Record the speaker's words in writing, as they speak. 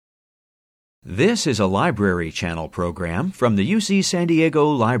This is a Library Channel program from the UC San Diego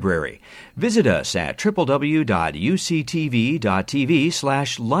Library. Visit us at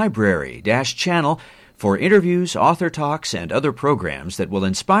www.uctv.tv/library-channel for interviews, author talks, and other programs that will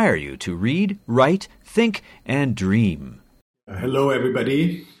inspire you to read, write, think, and dream. Hello,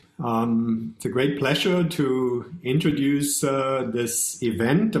 everybody. It's a great pleasure to introduce this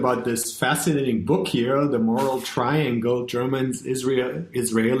event about this fascinating book here, The Moral Triangle, Germans,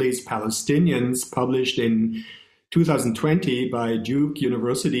 Israelis, Palestinians, published in 2020 by Duke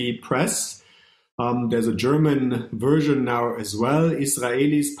University Press. There's a German version now as well,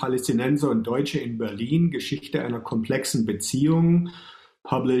 Israelis, Palästinenser und Deutsche in Berlin, Geschichte einer komplexen Beziehung,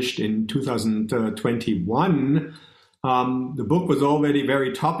 published in 2021. The book was already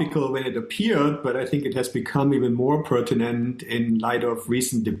very topical when it appeared, but I think it has become even more pertinent in light of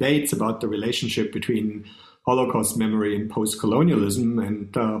recent debates about the relationship between Holocaust memory and post-colonialism,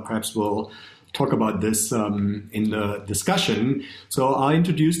 and perhaps we'll talk about this in the discussion. So I'll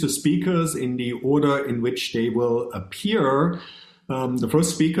introduce the speakers in the order in which they will appear. The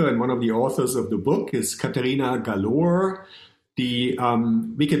first speaker and one of the authors of the book is Katharina Galor. The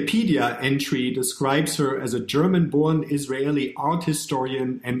Wikipedia entry describes her as a German-born Israeli art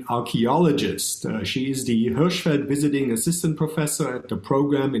historian and archaeologist. She is the Hirschfeld Visiting Assistant Professor at the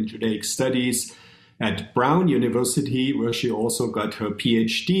program in Judaic Studies at Brown University, where she also got her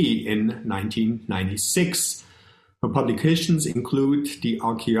PhD in 1996. Her publications include The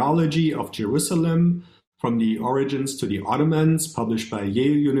Archaeology of Jerusalem, From the Origins to the Ottomans, published by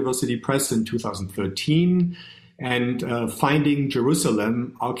Yale University Press in 2013, and Finding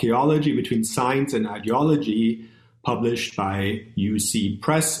Jerusalem, Archaeology Between Science and Ideology, published by UC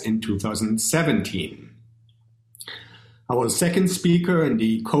Press in 2017. Our second speaker and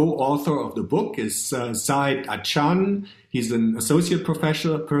the co-author of the book is Saed Atchan. He's an associate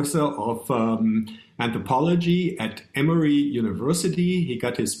professor of anthropology at Emory University. He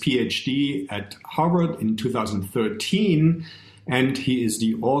got his PhD at Harvard in 2013. And he is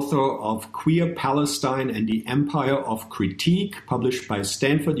the author of Queer Palestine and the Empire of Critique, published by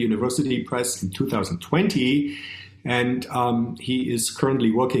Stanford University Press in 2020. And he is currently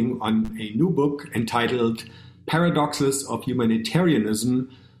working on a new book entitled Paradoxes of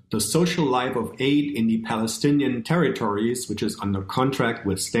Humanitarianism, The Social Life of Aid in the Palestinian Territories, which is under contract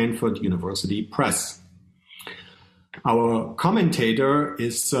with Stanford University Press. Our commentator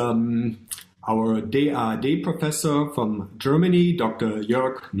is our DAAD professor from Germany, Dr.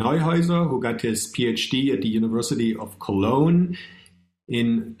 Jörg Neuhäuser, who got his PhD at the University of Cologne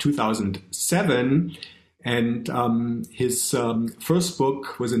in 2007. And his first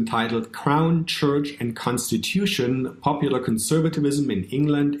book was entitled Crown, Church and Constitution, Popular Conservatism in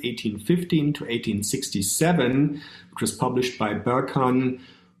England, 1815 to 1867, which was published by Berghahn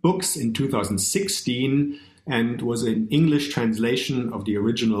Books in 2016 and was an English translation of the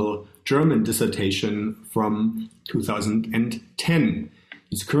original German dissertation from 2010.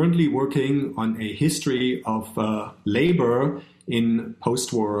 He's currently working on a history of labor in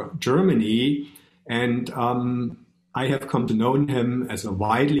post-war Germany, and I have come to know him as a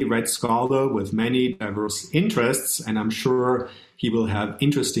widely read scholar with many diverse interests, and I'm sure he will have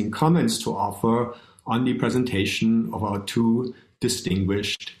interesting comments to offer on the presentation of our two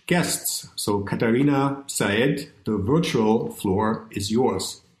distinguished guests. So Katharina, Saed, the virtual floor is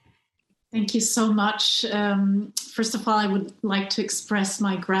yours. Thank you so much. First of all, I would like to express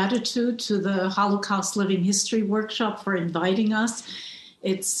my gratitude to the Holocaust Living History Workshop for inviting us.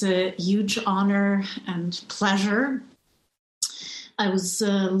 It's a huge honor and pleasure. I was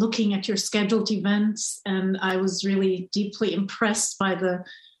looking at your scheduled events, and I was really deeply impressed by the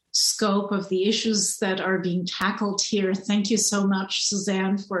scope of the issues that are being tackled here. Thank you so much,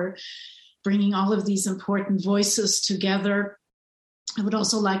 Suzanne, for bringing all of these important voices together. I would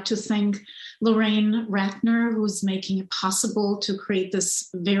also like to thank Lorraine Ratner, who's making it possible to create this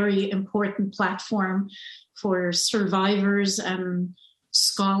very important platform for survivors and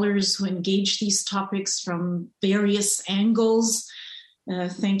scholars who engage these topics from various angles.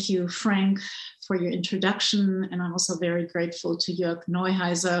 Thank you, Frank, for your introduction. And I'm also very grateful to Jörg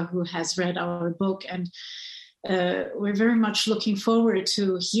Neuhäuser, who has read our book. And we're very much looking forward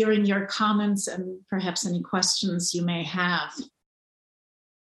to hearing your comments and perhaps any questions you may have.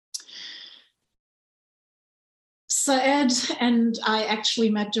 Saed and I actually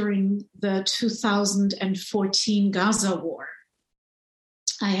met during the 2014 Gaza war.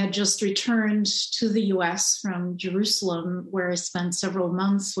 I had just returned to the US from Jerusalem, where I spent several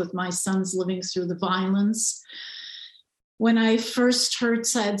months with my sons living through the violence. When I first heard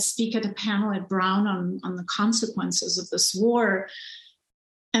Saed speak at a panel at Brown on the consequences of this war,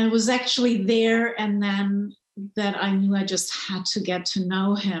 And it was actually there and then that I knew I just had to get to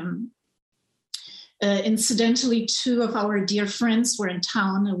know him. Incidentally, two of our dear friends were in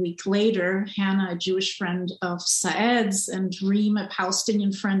town a week later, Hannah, a Jewish friend of Saed's, and Reem, a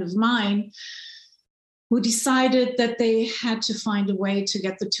Palestinian friend of mine, who decided that they had to find a way to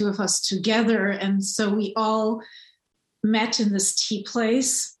get the two of us together. And so we all met in this tea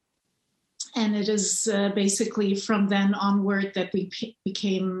place. And it is basically from then onward that we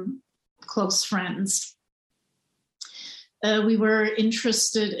became close friends. We were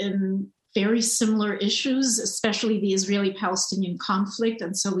interested in very similar issues, especially the Israeli-Palestinian conflict.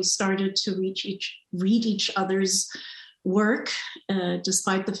 And so we started to read each other's work,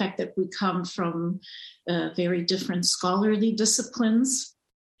 despite the fact that we come from very different scholarly disciplines.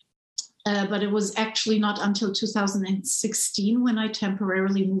 But it was actually not until 2016 when I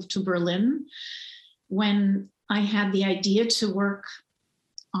temporarily moved to Berlin, when I had the idea to work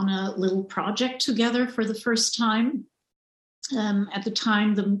on a little project together for the first time. At the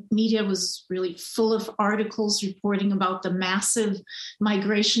time, the media was really full of articles reporting about the massive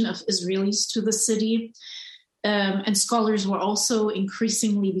migration of Israelis to the city. And scholars were also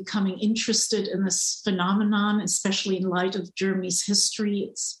increasingly becoming interested in this phenomenon, especially in light of Germany's history,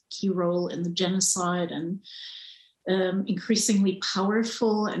 its key role in the genocide, and increasingly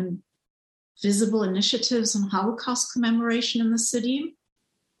powerful and visible initiatives on Holocaust commemoration in the city.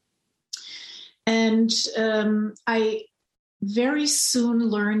 And I very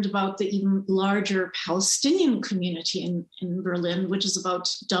soon learned about the even larger Palestinian community in Berlin, which is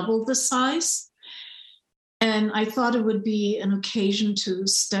about double the size. And I thought it would be an occasion to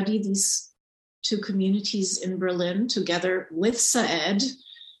study these two communities in Berlin together with Saed,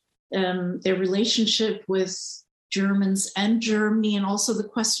 their relationship with Germans and Germany, and also the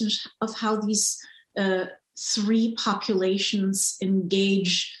question of how these three populations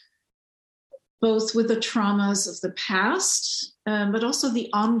engage both with the traumas of the past, but also the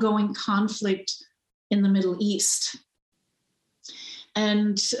ongoing conflict in the Middle East.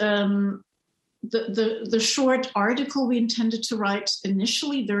 And the short article we intended to write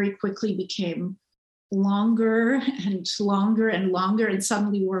initially very quickly became longer and longer and longer, and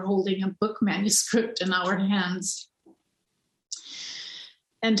suddenly we're holding a book manuscript in our hands.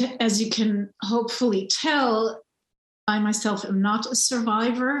 And as you can hopefully tell, I myself am not a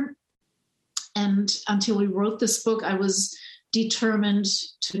survivor. And until we wrote this book, I was determined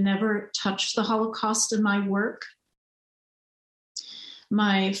to never touch the Holocaust in my work.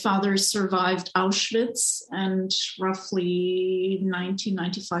 My father survived Auschwitz, and roughly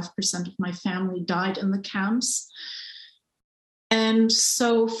 95% of my family died in the camps. And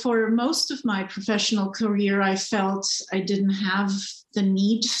so for most of my professional career, I felt I didn't have the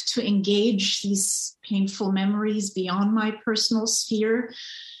need to engage these painful memories beyond my personal sphere,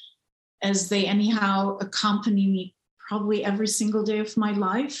 as they anyhow accompany me probably every single day of my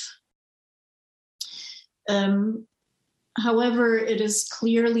life. However, it is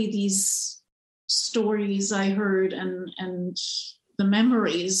clearly these stories I heard and the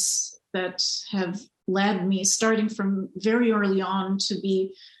memories that have led me, starting from very early on, to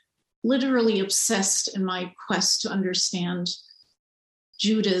be literally obsessed in my quest to understand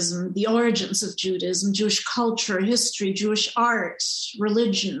Judaism, the origins of Judaism, Jewish culture, history, Jewish art,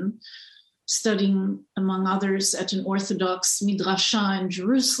 religion, studying, among others, at an Orthodox midrasha in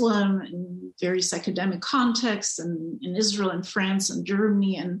Jerusalem, in various academic contexts, and in Israel and France and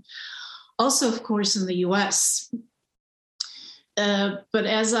Germany, and also, of course, in the US. But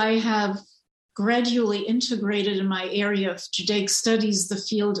as I have gradually integrated in my area of Judaic studies the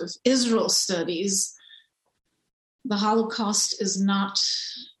field of Israel studies, the Holocaust is not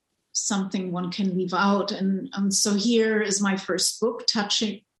something one can leave out. And so here is my first book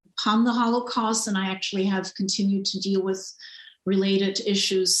touching upon the Holocaust, and I actually have continued to deal with related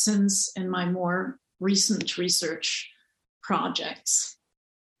issues since in my more recent research projects.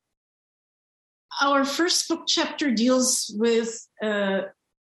 Our first book chapter deals with a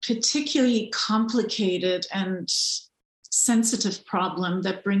particularly complicated and sensitive problem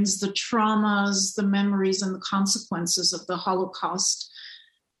that brings the traumas, the memories, and the consequences of the Holocaust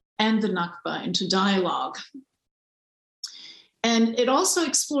and the Nakba into dialogue. And it also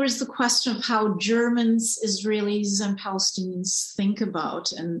explores the question of how Germans, Israelis, and Palestinians think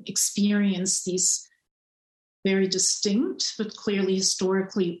about and experience these very distinct but clearly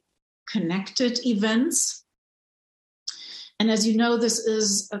historically connected events. And as you know, this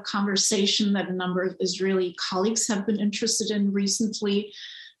is a conversation that a number of Israeli colleagues have been interested in recently.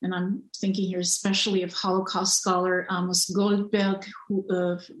 And I'm thinking here especially of Holocaust scholar Amos Goldberg,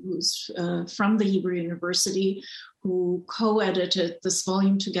 who's from the Hebrew University, who co-edited this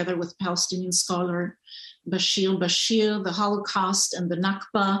volume together with Palestinian scholar Bashir Bashir, The Holocaust and the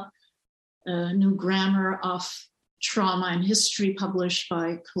Nakba, a new grammar of trauma and history, published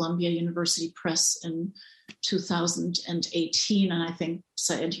by Columbia University Press in 2018. And I think,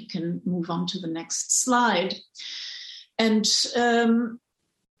 Saed, you can move on to the next slide. And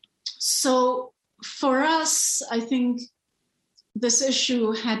so for us, I think this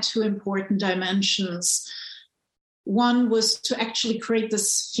issue had two important dimensions. One was to actually create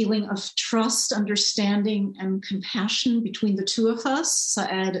this feeling of trust, understanding, and compassion between the two of us,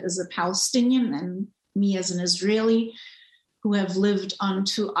 Saed as a Palestinian and me as an Israeli, who have lived on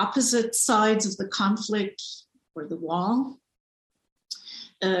two opposite sides of the conflict or the wall,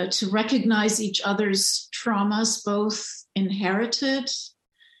 to recognize each other's traumas, both inherited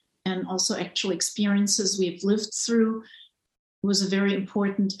and also actual experiences we've lived through, was a very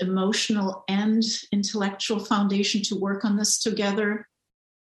important emotional and intellectual foundation to work on this together.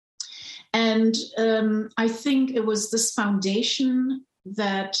 And I think it was this foundation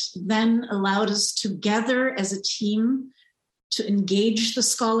that then allowed us together as a team to engage the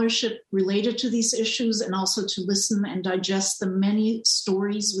scholarship related to these issues and also to listen and digest the many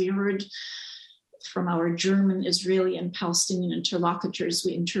stories we heard from our German, Israeli, and Palestinian interlocutors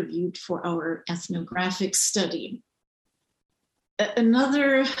we interviewed for our ethnographic study.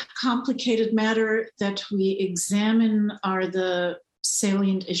 Another complicated matter that we examine are the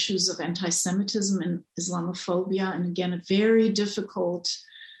salient issues of anti-Semitism and Islamophobia, and again, a very difficult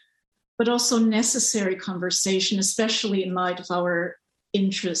but also necessary conversation, especially in light of our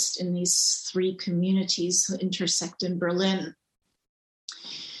interest in these three communities who intersect in Berlin.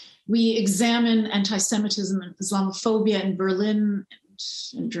 We examine anti-Semitism and Islamophobia in Berlin and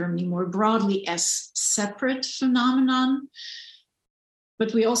in Germany more broadly as separate phenomenon,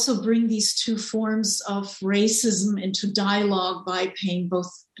 but we also bring these two forms of racism into dialogue by paying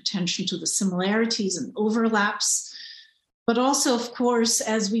both attention to the similarities and overlaps, but also, of course,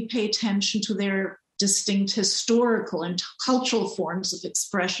 as we pay attention to their distinct historical and cultural forms of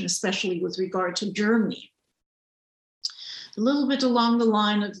expression, especially with regard to Germany. A little bit along the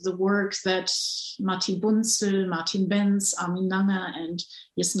line of the work that Matti Bunzel, Martin Benz, Armin Langer, and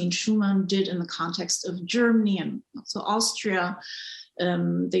Jasmin Schumann did in the context of Germany and also Austria.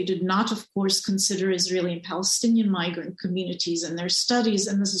 They did not, of course, consider Israeli and Palestinian migrant communities in their studies,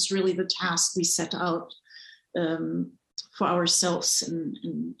 and this is really the task we set out for ourselves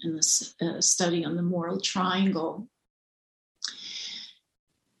in this study on the moral triangle.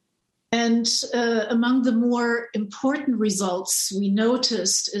 And among the more important results we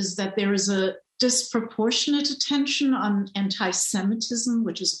noticed is that there is a disproportionate attention on anti-Semitism,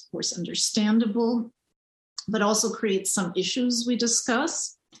 which is, of course, understandable, but also creates some issues we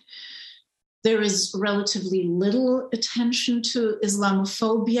discuss. There is relatively little attention to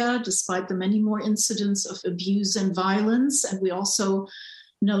Islamophobia, despite the many more incidents of abuse and violence. And we also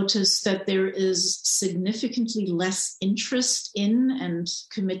notice that there is significantly less interest in and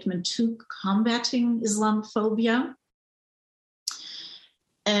commitment to combating Islamophobia.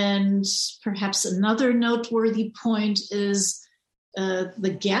 And perhaps another noteworthy point is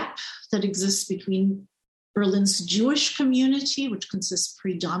the gap that exists between Berlin's Jewish community, which consists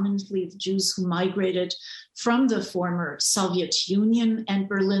predominantly of Jews who migrated from the former Soviet Union, and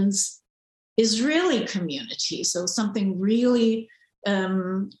Berlin's Israeli community. So something really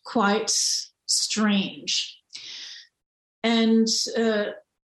quite strange. And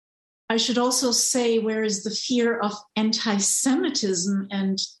I should also say, whereas the fear of anti-Semitism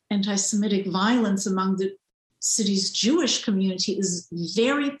and anti-Semitic violence among the city's Jewish community is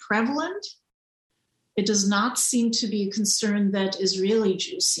very prevalent, it does not seem to be a concern that Israeli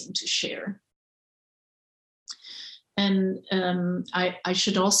Jews seem to share. And I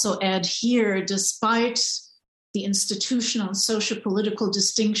should also add here, despite the institutional and socio-political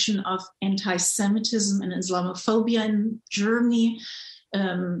distinction of anti-Semitism and Islamophobia in Germany,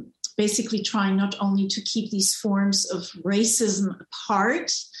 basically trying not only to keep these forms of racism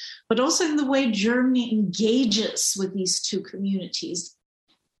apart, but also in the way Germany engages with these two communities.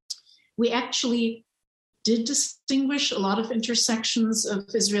 We actually did distinguish a lot of intersections of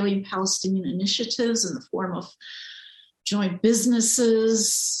Israeli and Palestinian initiatives in the form of joint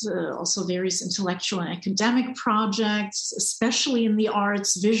businesses, also various intellectual and academic projects, especially in the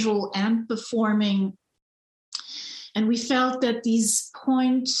arts, visual and performing. And we felt that these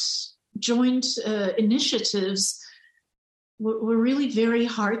joint initiatives were really very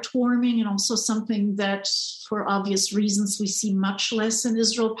heartwarming, and also something that, for obvious reasons, we see much less in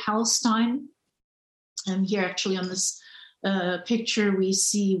Israel-Palestine. And here, actually, on this picture, we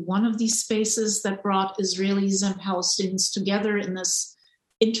see one of these spaces that brought Israelis and Palestinians together in this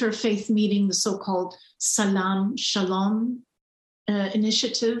interfaith meeting, the so-called Salam Shalom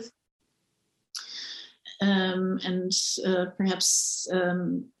initiative. And perhaps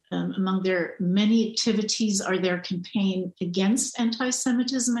among their many activities are their campaign against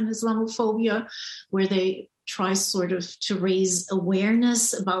anti-Semitism and Islamophobia, where they try sort of to raise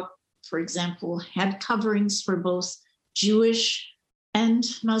awareness about, for example, head coverings for both Jewish and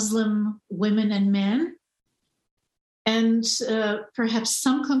Muslim women and men. And perhaps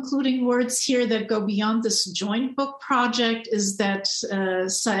some concluding words here that go beyond this joint book project is that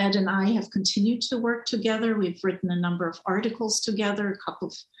Saed and I have continued to work together. We've written a number of articles together, a couple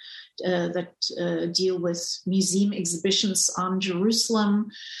of, that deal with museum exhibitions on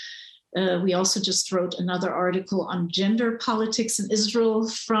Jerusalem. We also just wrote another article on gender politics in Israel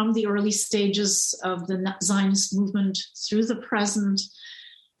from the early stages of the Zionist movement through the present.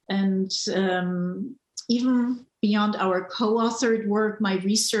 And even beyond our co-authored work, my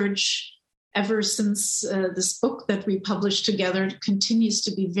research ever since this book that we published together continues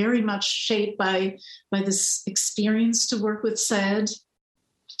to be very much shaped by this experience to work with Saed,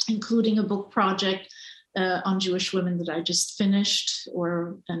 including a book project on Jewish women that I just finished,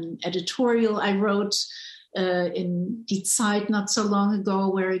 or an editorial I wrote in Die Zeit not so long ago,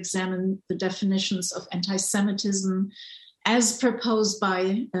 where I examined the definitions of anti-Semitism as proposed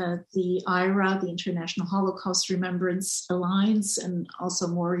by the IRA, the International Holocaust Remembrance Alliance, and also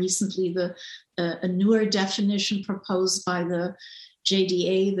more recently a newer definition proposed by the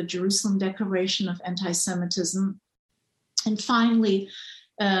JDA, the Jerusalem Declaration of Anti-Semitism. And finally,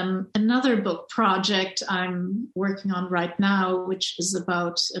 another book project I'm working on right now, which is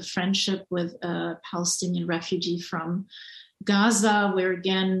about a friendship with a Palestinian refugee from Gaza, where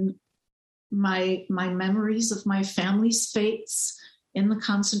again, my memories of my family's fates in the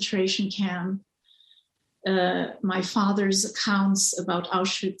concentration camp, my father's accounts about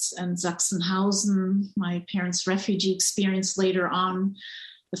Auschwitz and Sachsenhausen, my parents' refugee experience later on,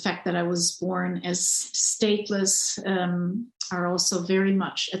 the fact that I was born as stateless, are also very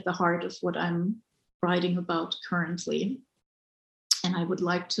much at the heart of what I'm writing about currently. And I would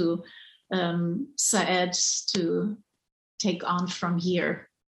like to Saed to take on from here.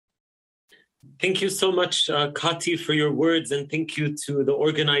 Thank you so much, Kati, for your words, and thank you to the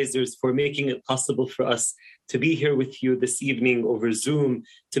organizers for making it possible for us to be here with you this evening over Zoom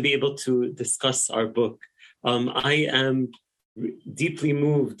to be able to discuss our book. I am deeply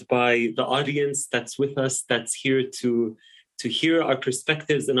moved by the audience that's with us, that's here to hear our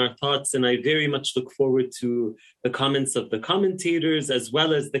perspectives and our thoughts, and I very much look forward to the comments of the commentators as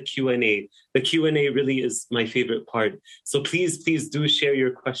well as the Q&A. The Q&A really is my favorite part. So please do share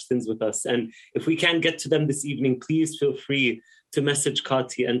your questions with us. And if we can't get to them this evening, please feel free to message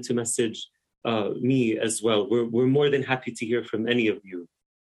Kati and to message me as well. We're more than happy to hear from any of you.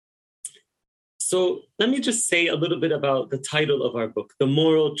 So let me just say a little bit about the title of our book, The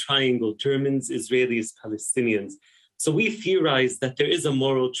Moral Triangle, Germans, Israelis, Palestinians. So we theorize that there is a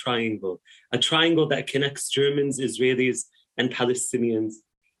moral triangle, a triangle that connects Germans, Israelis, and Palestinians.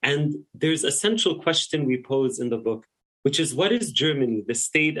 And there's a central question we pose in the book, which is, what is Germany, the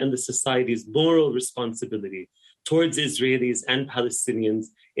state and the society's moral responsibility towards Israelis and Palestinians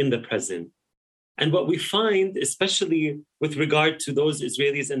in the present? And what we find, especially with regard to those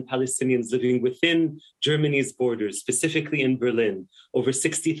Israelis and Palestinians living within Germany's borders, specifically in Berlin, over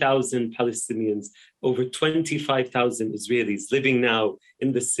 60,000 Palestinians, over 25,000 Israelis living now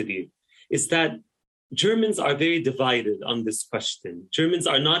in the city, is that Germans are very divided on this question. Germans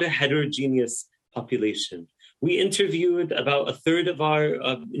are not a heterogeneous population. We interviewed about a third of our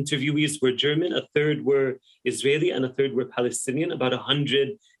interviewees were German, a third were Israeli, and a third were Palestinian, about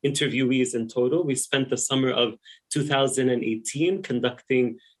 100 interviewees in total. We spent the summer of 2018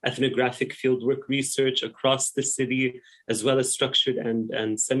 conducting ethnographic fieldwork research across the city, as well as structured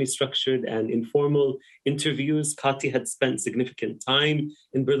and semi-structured and informal interviews. Kati had spent significant time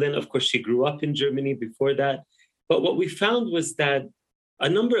in Berlin. Of course, she grew up in Germany before that. But what we found was that a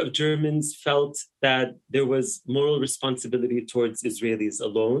number of Germans felt that there was moral responsibility towards Israelis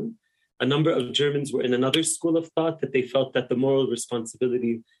alone. A number of Germans were in another school of thought that they felt that the moral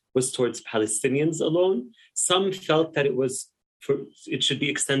responsibility was towards Palestinians alone. Some felt that it should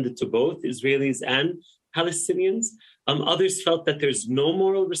be extended to both Israelis and Palestinians. Others felt that there's no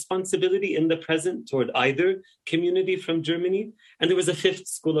moral responsibility in the present toward either community from Germany. And there was a fifth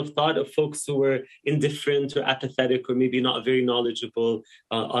school of thought of folks who were indifferent or apathetic or maybe not very knowledgeable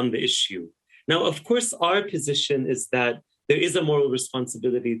on the issue. Now, of course, our position is that there is a moral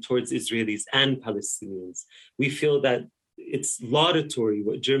responsibility towards Israelis and Palestinians. We feel that it's laudatory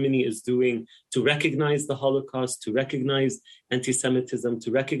what Germany is doing to recognize the Holocaust, to recognize anti-Semitism,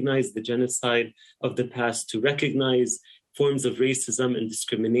 to recognize the genocide of the past, to recognize forms of racism and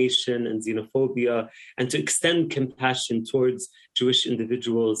discrimination and xenophobia, and to extend compassion towards Jewish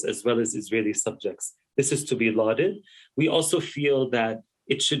individuals as well as Israeli subjects. This is to be lauded. We also feel that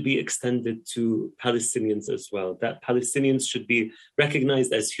it should be extended to Palestinians as well, that Palestinians should be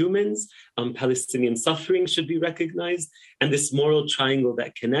recognized as humans, Palestinian suffering should be recognized, and this moral triangle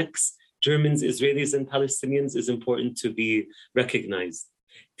that connects Germans, Israelis, and Palestinians is important to be recognized.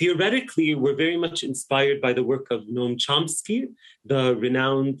 Theoretically, we're very much inspired by the work of Noam Chomsky, the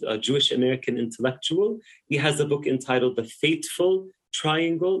renowned Jewish American intellectual. He has a book entitled The Fateful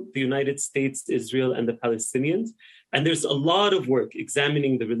Triangle, the United States, Israel, and the Palestinians. And there's a lot of work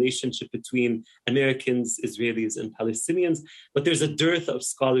examining the relationship between Americans, Israelis, and Palestinians, but there's a dearth of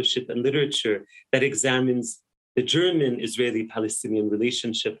scholarship and literature that examines the German-Israeli-Palestinian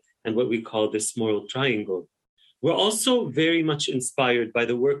relationship and what we call this moral triangle. We're also very much inspired by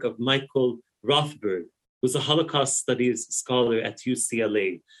the work of Michael Rothberg, who's a Holocaust studies scholar at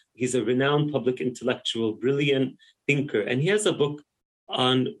UCLA. He's a renowned public intellectual, brilliant thinker, and he has a book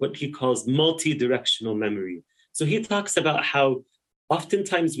on what he calls multi-directional memory. So he talks about how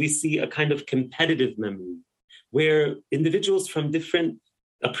oftentimes we see a kind of competitive memory where individuals from different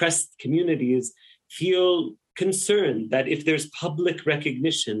oppressed communities feel concerned that if there's public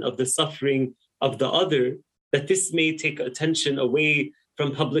recognition of the suffering of the other, that this may take attention away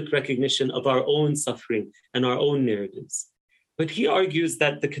from public recognition of our own suffering and our own narratives. But he argues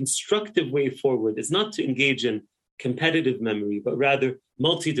that the constructive way forward is not to engage in competitive memory, but rather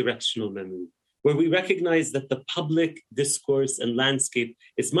multi-directional memory, where we recognize that the public discourse and landscape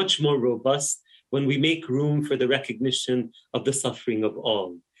is much more robust when we make room for the recognition of the suffering of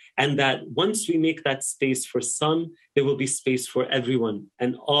all. And that once we make that space for some, there will be space for everyone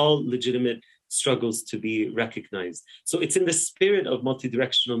and all legitimate struggles to be recognized. So it's in the spirit of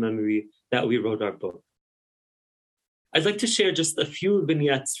multidirectional memory that we wrote our book. I'd like to share just a few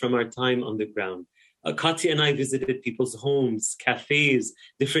vignettes from our time on the ground. Katya and I visited people's homes, cafes,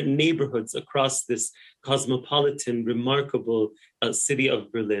 different neighborhoods across this cosmopolitan, remarkable city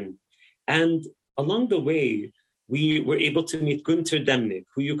of Berlin. And along the way, we were able to meet Günter Demnig,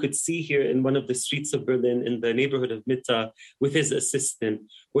 who you could see here in one of the streets of Berlin in the neighborhood of Mitte with his assistant,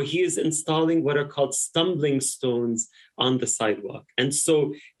 where he is installing what are called stumbling stones on the sidewalk. And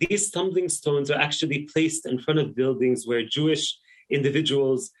so these stumbling stones are actually placed in front of buildings where Jewish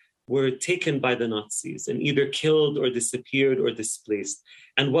individuals were taken by the Nazis and either killed or disappeared or displaced.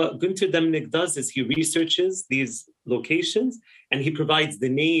 And what Günter Demnig does is he researches these locations and he provides the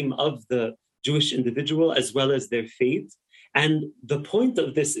name of the Jewish individual as well as their fate. And the point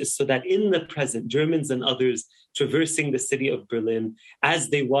of this is so that in the present, Germans and others traversing the city of Berlin, as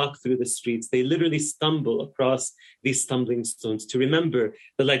they walk through the streets, they literally stumble across these stumbling stones to remember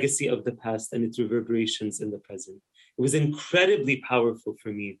the legacy of the past and its reverberations in the present. It was incredibly powerful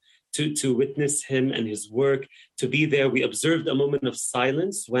for me to witness him and his work, to be there. We observed a moment of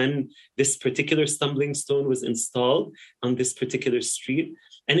silence when this particular stumbling stone was installed on this particular street.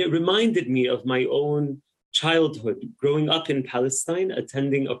 And it reminded me of my own childhood, growing up in Palestine,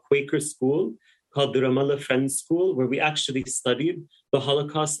 attending a Quaker school called the Ramallah Friends School, where we actually studied the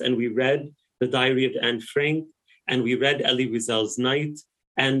Holocaust and we read the Diary of Anne Frank and we read Elie Wiesel's Night.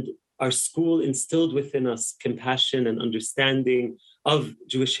 And our school instilled within us compassion and understanding of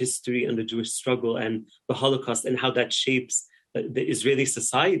Jewish history and the Jewish struggle and the Holocaust and how that shapes the Israeli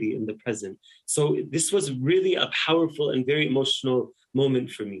society in the present. So this was really a powerful and very emotional moment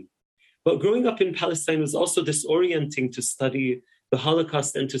for me. But growing up in Palestine was also disorienting to study the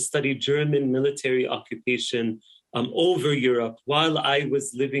Holocaust and to study German military occupation over Europe while I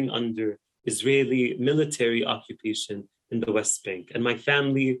was living under Israeli military occupation in the West Bank. And my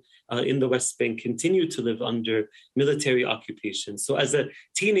family in the West Bank continued to live under military occupation. So as a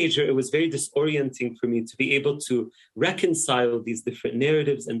teenager, it was very disorienting for me to be able to reconcile these different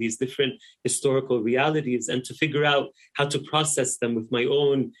narratives and these different historical realities and to figure out how to process them with my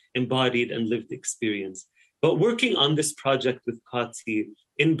own embodied and lived experience. But working on this project with Kati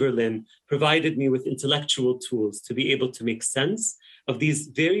in Berlin provided me with intellectual tools to be able to make sense of these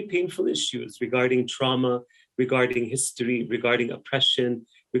very painful issues regarding trauma, regarding history, regarding oppression,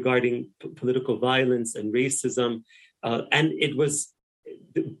 regarding political violence and racism. And it was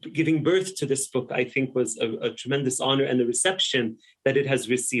giving birth to this book, I think, was a tremendous honor, and the reception that it has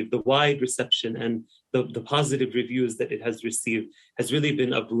received, the wide reception and the positive reviews that it has received has really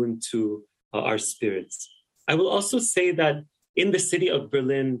been a boon to our spirits. I will also say that in the city of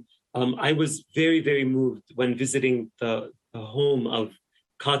Berlin, I was very, very moved when visiting the home of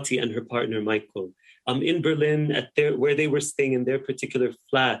Kati and her partner, Michael. In Berlin, where they were staying in their particular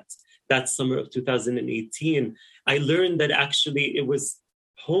flat that summer of 2018, I learned that actually it was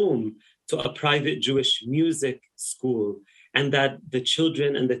home to a private Jewish music school, and that the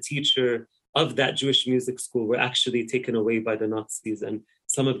children and the teacher of that Jewish music school were actually taken away by the Nazis, and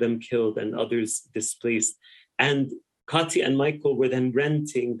some of them killed and others displaced. And Kati and Michael were then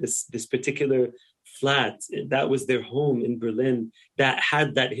renting this particular flat. That was their home in Berlin that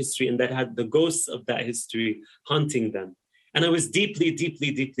had that history and that had the ghosts of that history haunting them. And I was deeply,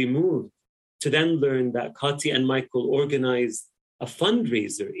 deeply, deeply moved to then learn that Kati and Michael organized a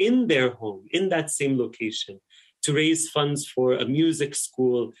fundraiser in their home, in that same location, to raise funds for a music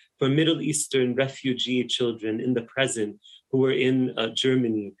school for Middle Eastern refugee children in the present who were in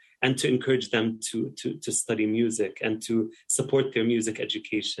Germany, and to encourage them to study music and to support their music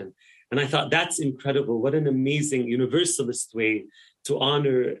education. And I thought, that's incredible. What an amazing universalist way to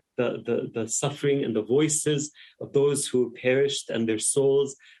honor the suffering and the voices of those who perished and their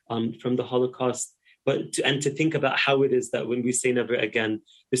souls from the Holocaust. And to think about how it is that when we say never again,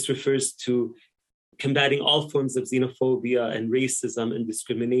 this refers to combating all forms of xenophobia and racism and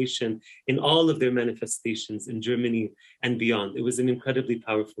discrimination in all of their manifestations in Germany and beyond. It was an incredibly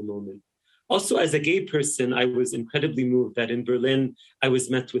powerful moment. Also, as a gay person, I was incredibly moved that in Berlin, I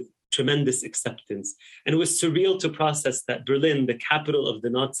was met with tremendous acceptance. And it was surreal to process that Berlin, the capital of the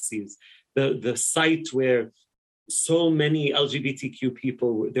Nazis, the site where so many LGBTQ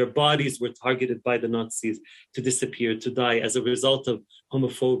people, their bodies were targeted by the Nazis to disappear, to die as a result of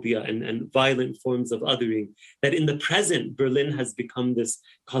homophobia and violent forms of othering, that in the present, Berlin has become this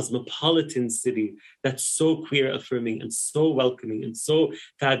cosmopolitan city that's so queer affirming and so welcoming and so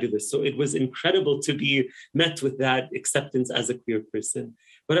fabulous. So it was incredible to be met with that acceptance as a queer person.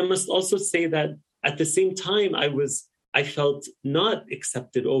 But I must also say that at the same time, I felt not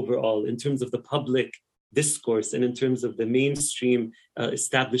accepted overall in terms of the public discourse and in terms of the mainstream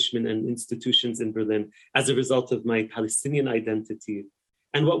establishment and institutions in Berlin as a result of my Palestinian identity.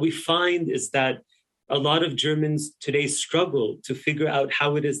 And what we find is that a lot of Germans today struggle to figure out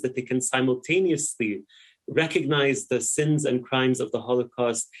how it is that they can simultaneously recognize the sins and crimes of the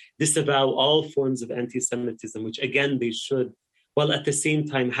Holocaust, disavow all forms of anti-Semitism, which again they should, while at the same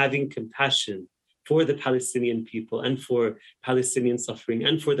time having compassion for the Palestinian people and for Palestinian suffering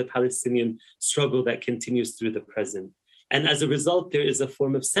and for the Palestinian struggle that continues through the present. And as a result, there is a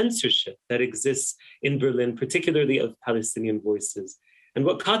form of censorship that exists in Berlin, particularly of Palestinian voices. And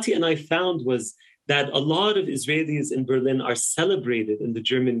what Kati and I found was that a lot of Israelis in Berlin are celebrated in the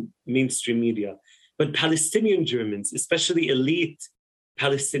German mainstream media, but Palestinian Germans, especially elite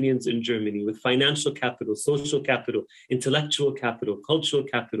Palestinians in Germany with financial capital, social capital, intellectual capital, cultural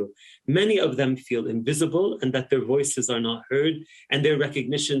capital, many of them feel invisible and that their voices are not heard and their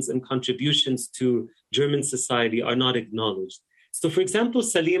recognitions and contributions to German society are not acknowledged. So, for example,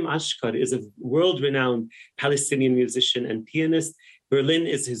 Salim Ashkar is a world-renowned Palestinian musician and pianist. Berlin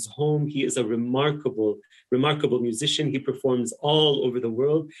is his home. He is a remarkable musician. He performs all over the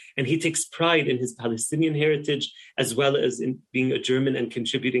world, and he takes pride in his Palestinian heritage, as well as in being a German and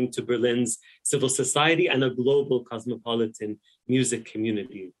contributing to Berlin's civil society and a global cosmopolitan music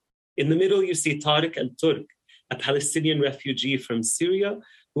community. In the middle, you see Tariq al-Turk, a Palestinian refugee from Syria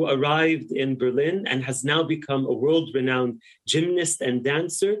who arrived in Berlin and has now become a world-renowned gymnast and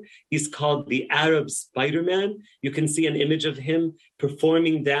dancer. He's called the Arab Spider-Man. You can see an image of him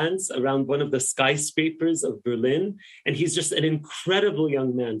performing dance around one of the skyscrapers of Berlin. And he's just an incredible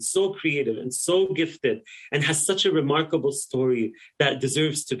young man, so creative and so gifted, and has such a remarkable story that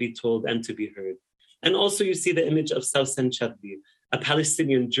deserves to be told and to be heard. And also you see the image of Sausan Chadli, a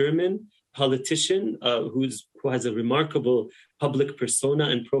Palestinian German politician who has a remarkable public persona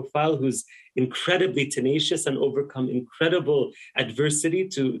and profile, who's incredibly tenacious and overcome incredible adversity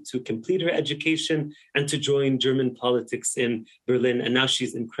to complete her education and to join German politics in Berlin. And now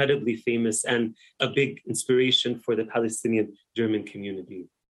she's incredibly famous and a big inspiration for the Palestinian German community.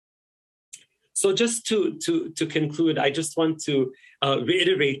 So just to conclude, I just want to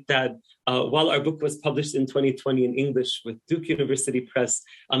reiterate that while our book was published in 2020 in English with Duke University Press,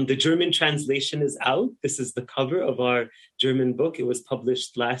 the German translation is out. This is the cover of our German book. It was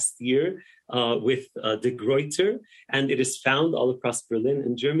published last year with De Gruyter, and it is found all across Berlin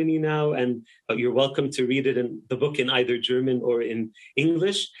and Germany now. And you're welcome to read it in the book in either German or in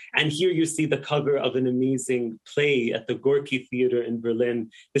English. And here you see the cover of an amazing play at the Gorky Theater in Berlin.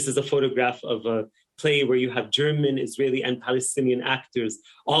 This is a photograph of a play where you have German, Israeli, and Palestinian actors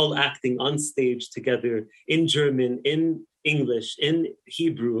all acting on stage together in German, in English, in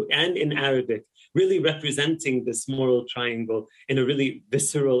Hebrew, and in Arabic, really representing this moral triangle in a really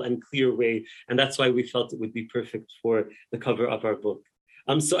visceral and clear way. And that's why we felt it would be perfect for the cover of our book.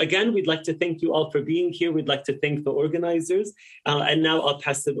 So again, we'd like to thank you all for being here. We'd like to thank the organizers. And now I'll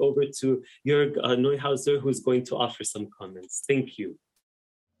pass it over to Jörg Neuhauser, who's going to offer some comments. Thank you.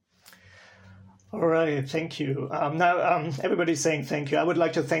 All right, thank you. Now, everybody's saying thank you. I would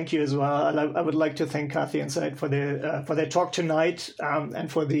like to thank you as well. I would like to thank Kathy and Said for their talk tonight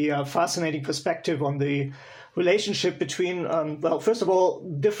and for the fascinating perspective on the relationship between, well, first of all,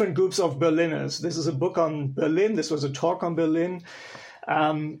 different groups of Berliners. This is a book on Berlin. This was a talk on Berlin.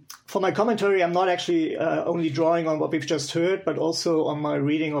 For my commentary, I'm not actually only drawing on what we've just heard, but also on my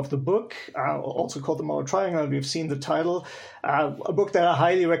reading of the book, also called The Moral Triangle. We've seen the title, a book that I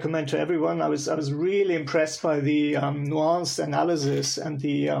highly recommend to everyone. I was really impressed by the nuanced analysis and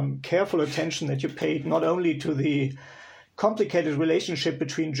the careful attention that you paid not only to the complicated relationship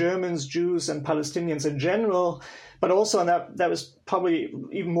between Germans, Jews, and Palestinians in general, but also, and that was probably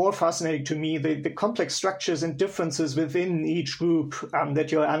even more fascinating to me, the complex structures and differences within each group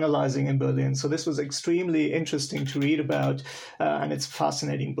that you're analyzing in Berlin. So this was extremely interesting to read about, and it's a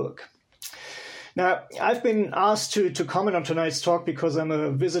fascinating book. Now, I've been asked to comment on tonight's talk because I'm a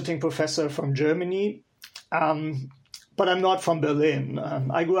visiting professor from Germany, but I'm not from Berlin.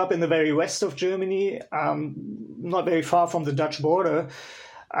 I grew up in the very west of Germany, not very far from the Dutch border.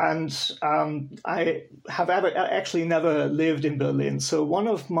 And I have actually never lived in Berlin. So one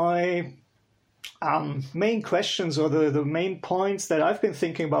of my main questions, or the main points that I've been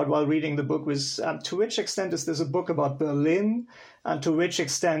thinking about while reading the book, was to which extent is this a book about Berlin, and to which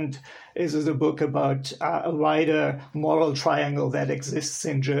extent is it a book about a wider moral triangle that exists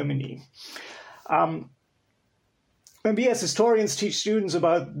in Germany? When we as historians teach students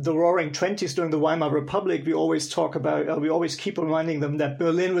about the Roaring '20s during the Weimar Republic, we always keep reminding them that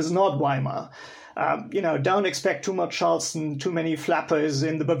Berlin was not Weimar. Don't expect too much Charleston, too many flappers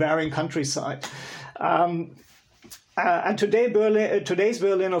in the Bavarian countryside. And today's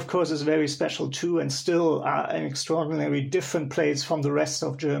Berlin, of course, is very special too, and still an extraordinarily different place from the rest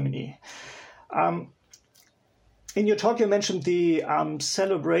of Germany. In your talk, you mentioned the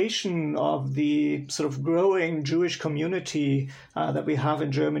celebration of the sort of growing Jewish community that we have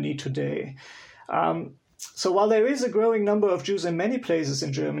in Germany today. So while there is a growing number of Jews in many places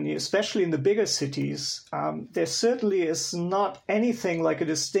in Germany, especially in the bigger cities, there certainly is not anything like a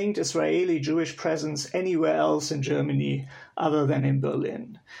distinct Israeli Jewish presence anywhere else in Germany other than in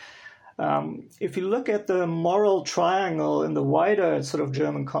Berlin. If you look at the moral triangle in the wider sort of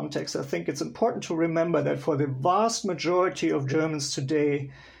German context, I think it's important to remember that for the vast majority of Germans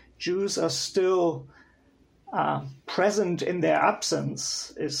today, Jews are still present in their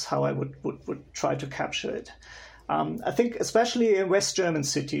absence, is how I would try to capture it. I think especially in West German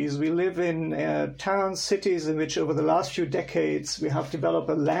cities, we live in towns, cities in which over the last few decades we have developed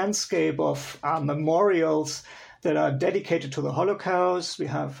a landscape of memorials that are dedicated to the Holocaust. We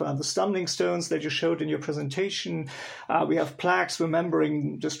have the stumbling stones that you showed in your presentation. We have plaques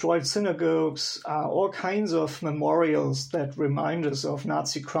remembering destroyed synagogues, all kinds of memorials that remind us of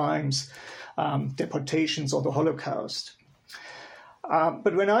Nazi crimes, deportations, or the Holocaust.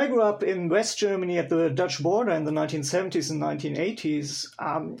 But when I grew up in West Germany at the Dutch border in the 1970s and 1980s,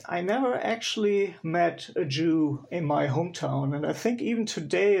 I never actually met a Jew in my hometown. And I think even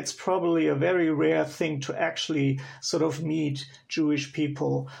today, it's probably a very rare thing to actually sort of meet Jewish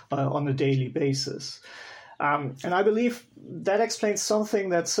people on a daily basis. And I believe that explains something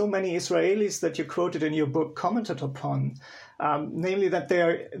that so many Israelis that you quoted in your book commented upon, namely that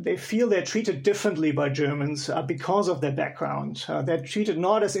they feel they're treated differently by Germans because of their background. They're treated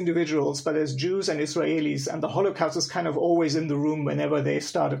not as individuals, but as Jews and Israelis, and the Holocaust is kind of always in the room whenever they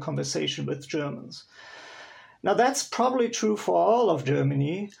start a conversation with Germans. Now, that's probably true for all of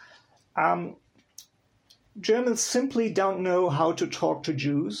Germany. Germans simply don't know how to talk to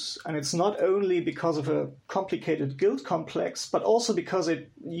Jews, and it's not only because of a complicated guilt complex, but also because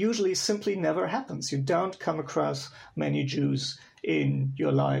it usually simply never happens. You don't come across many Jews in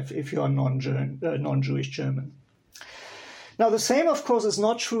your life if you're non-Jewish German. Now, the same, of course, is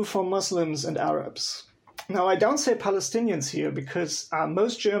not true for Muslims and Arabs. Now, I don't say Palestinians here because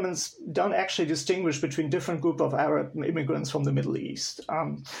most Germans don't actually distinguish between different groups of Arab immigrants from the Middle East.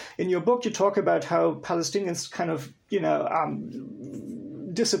 In your book, you talk about how Palestinians kind of,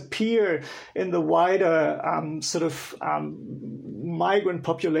 disappear in the wider migrant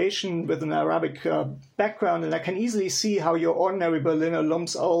population with an Arabic background. And I can easily see how your ordinary Berliner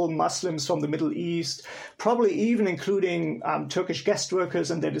lumps all Muslims from the Middle East, probably even including Turkish guest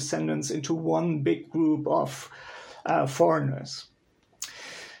workers and their descendants, into one big group of foreigners.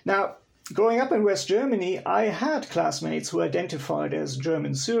 Now, growing up in West Germany, I had classmates who identified as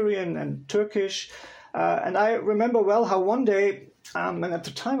German, Syrian, and Turkish. And I remember well how one day, and at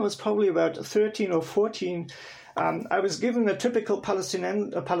the time I was probably about 13 or 14, I was given a typical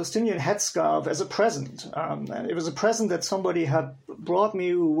Palestinian headscarf as a present. It was a present that somebody had brought me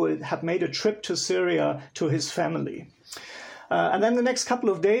who had made a trip to Syria to his family. And then the next couple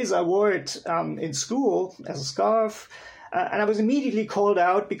of days I wore it in school as a scarf. And I was immediately called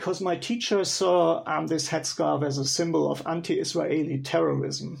out because my teacher saw this headscarf as a symbol of anti-Israeli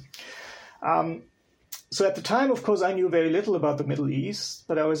terrorism. So at the time, of course, I knew very little about the Middle East,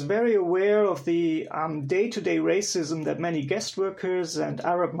 but I was very aware of the day-to-day racism that many guest workers and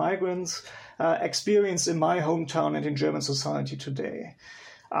Arab migrants experience in my hometown and in German society today.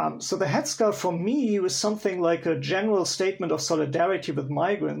 So the headscarf for me was something like a general statement of solidarity with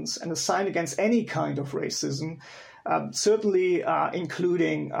migrants and a sign against any kind of racism, certainly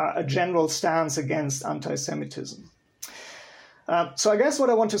including a general stance against anti-Semitism. So I guess what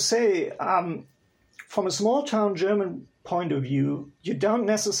I want to say, from a small-town German point of view, you don't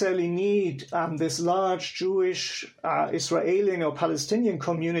necessarily need this large Jewish, Israeli or Palestinian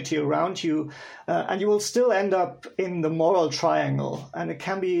community around you, and you will still end up in the moral triangle. And it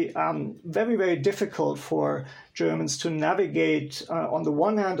can be very, very difficult for Germans to navigate, on the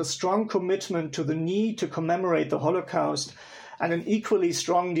one hand, a strong commitment to the need to commemorate the Holocaust, and an equally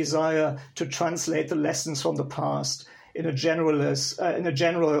strong desire to translate the lessons from the past in a general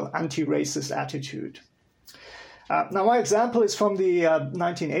anti-racist attitude. Now, my example is from the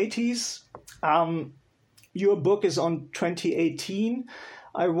 1980s. Your book is on 2018.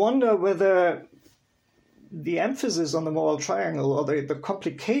 I wonder whether the emphasis on the moral triangle, or the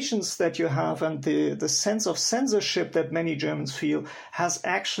complications that you have, and the sense of censorship that many Germans feel, has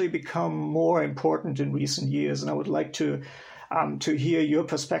actually become more important in recent years. And I would like to hear your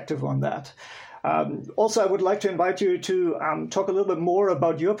perspective on that. Also, I would like to invite you to talk a little bit more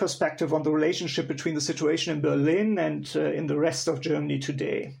about your perspective on the relationship between the situation in Berlin and in the rest of Germany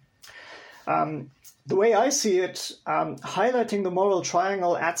today. The way I see it, highlighting the moral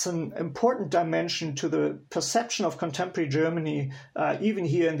triangle adds an important dimension to the perception of contemporary Germany, even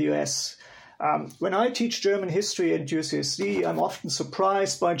here in the US. When I teach German history at UCSD, I'm often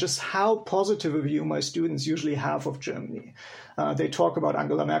surprised by just how positive a view my students usually have of Germany. They talk about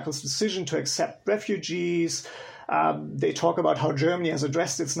Angela Merkel's decision to accept refugees. They talk about how Germany has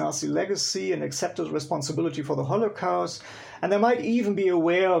addressed its Nazi legacy and accepted responsibility for the Holocaust. And they might even be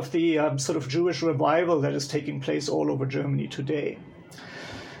aware of the sort of Jewish revival that is taking place all over Germany today.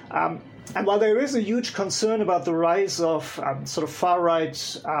 And while there is a huge concern about the rise of sort of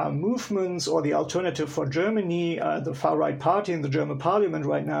far-right movements or the Alternative for Germany, the far-right party in the German parliament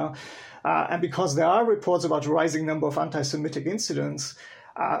right now, and because there are reports about a rising number of anti-Semitic incidents,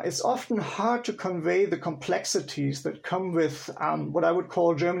 it's often hard to convey the complexities that come with what I would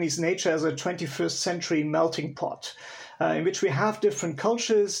call Germany's nature as a 21st century melting pot, in which we have different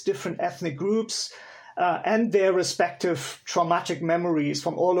cultures, different ethnic groups, and their respective traumatic memories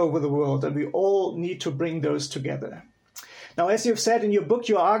from all over the world, and we all need to bring those together. Now, as you've said in your book,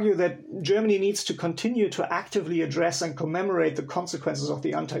 you argue that Germany needs to continue to actively address and commemorate the consequences of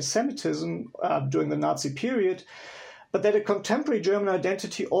the anti-Semitism during the Nazi period, but that a contemporary German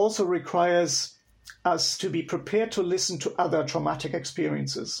identity also requires us to be prepared to listen to other traumatic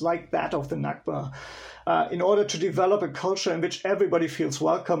experiences, like that of the Nakba, in order to develop a culture in which everybody feels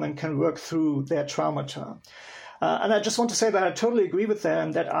welcome and can work through their traumata. And I just want to say that I totally agree with that,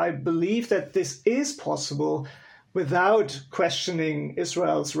 and that I believe that this is possible without questioning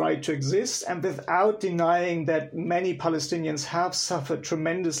Israel's right to exist and without denying that many Palestinians have suffered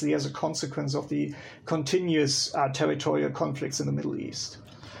tremendously as a consequence of the continuous territorial conflicts in the Middle East.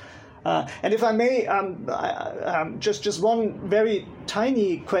 And if I may, just one very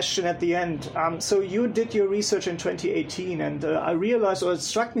tiny question at the end. So you did your research in 2018, and I realized, or it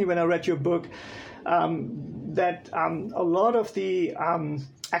struck me when I read your book, that a lot of the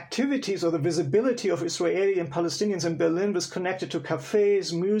activities or the visibility of Israeli and Palestinians in Berlin was connected to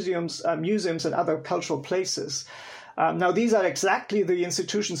cafes, museums, and other cultural places. Now, these are exactly the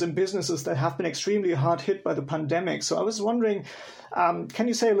institutions and businesses that have been extremely hard hit by the pandemic. So I was wondering, can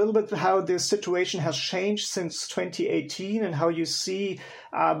you say a little bit how this situation has changed since 2018 and how you see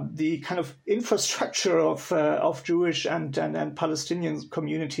the kind of infrastructure of Jewish and Palestinian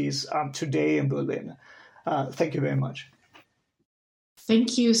communities today in Berlin? Thank you very much.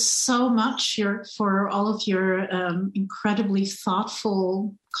 Thank you so much for all of your incredibly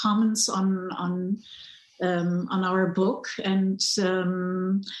thoughtful comments on on our book. And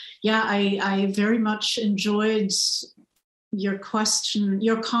I very much enjoyed your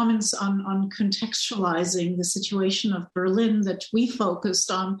comments on contextualizing the situation of Berlin that we focused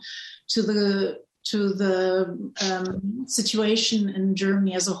on to the situation in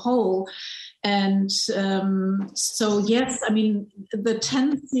Germany as a whole. And so, yes, I mean, the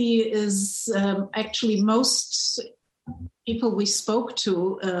tendency is actually most people we spoke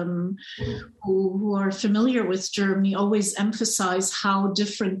to who are familiar with Germany always emphasize how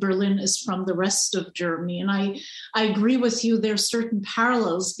different Berlin is from the rest of Germany. And I agree with you, there are certain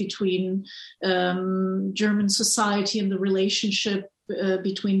parallels between German society and the relationship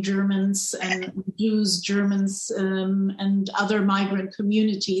between Germans and Jews, Germans, and other migrant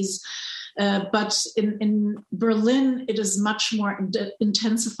communities. But in Berlin, it is much more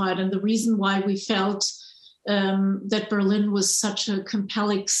intensified. And the reason why we felt that Berlin was such a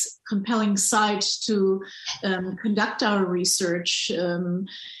compelling site to conduct our research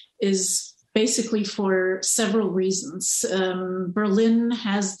is basically for several reasons. Berlin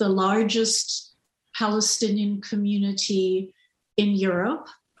has the largest Palestinian community in Europe.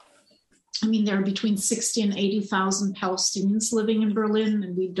 I mean, there are between 60 and 80,000 Palestinians living in Berlin,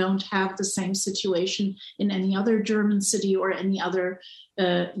 and we don't have the same situation in any other German city or any other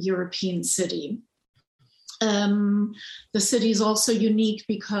European city. The city is also unique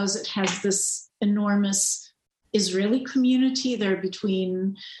because it has this enormous Israeli community. There are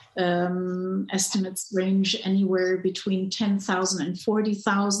between, estimates range anywhere between 10,000 and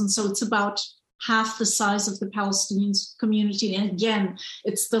 40,000. So it's about half the size of the Palestinian community. And again,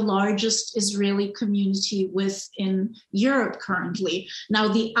 it's the largest Israeli community within Europe currently. Now,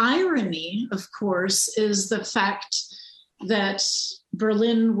 the irony, of course, is the fact that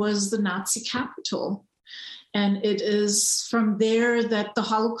Berlin was the Nazi capital. And it is from there that the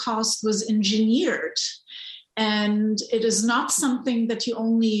Holocaust was engineered. And it is not something that you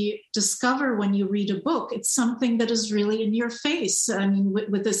only discover when you read a book. It's something that is really in your face. I mean,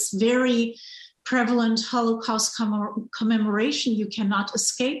 with this very prevalent Holocaust commemoration, you cannot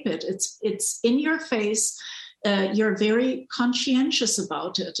escape it. It's in your face. You're very conscientious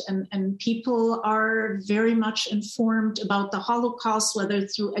about it, and people are very much informed about the Holocaust, whether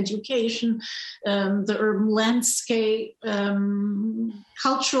through education, the urban landscape,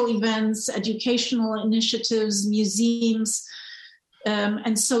 cultural events, educational initiatives, museums.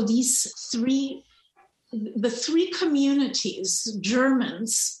 And so the three communities,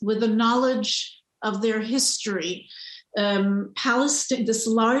 Germans with a knowledge of their history, Palestine, this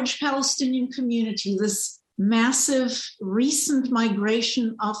large Palestinian community, this massive recent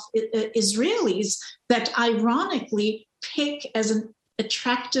migration of Israelis that ironically pick as an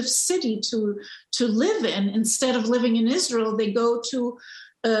attractive city to live in. Instead of living in Israel, they go to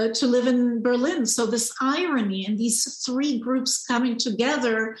live in Berlin. So this irony and these three groups coming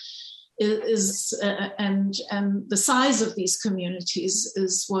together is and the size of these communities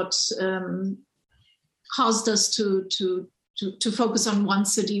is what caused us to focus on one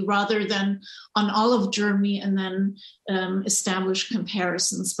city rather than on all of Germany and then establish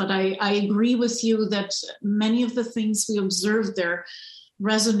comparisons. But I agree with you that many of the things we observed there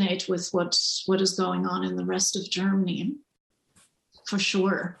resonate with what is going on in the rest of Germany, for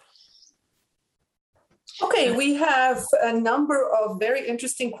sure. Okay, we have a number of very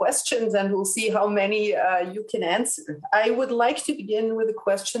interesting questions, and we'll see how many you can answer. I would like to begin with a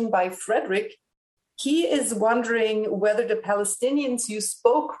question by Frederick. He is wondering whether the Palestinians you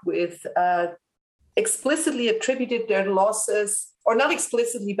spoke with explicitly attributed their losses, or not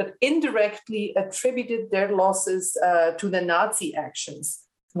explicitly, but indirectly attributed their losses to the Nazi actions,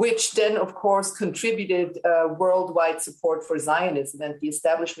 which then, of course, contributed worldwide support for Zionism and the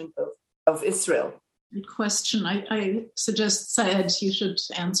establishment of Israel. Good question. I suggest, Syed, you should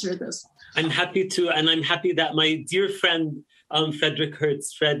answer this. I'm happy to, and I'm happy that my dear friend, Frederick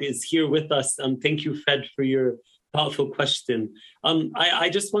Hertz, Fred, is here with us. Thank you, Fred, for your thoughtful question. I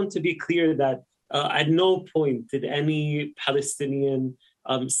just want to be clear that at no point did any Palestinian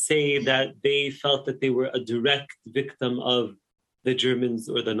say that they felt that they were a direct victim of the Germans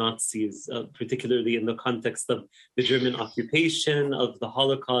or the Nazis, particularly in the context of the German occupation, of the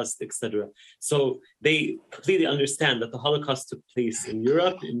Holocaust, etc. So they completely understand that the Holocaust took place in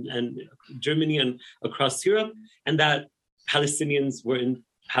Europe and Germany and across Europe, and that Palestinians were in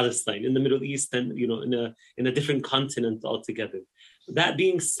Palestine, in the Middle East, and in a different continent altogether. That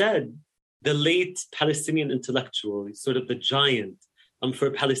being said, the late Palestinian intellectual, sort of the giant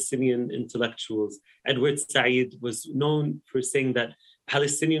for Palestinian intellectuals, Edward Said, was known for saying that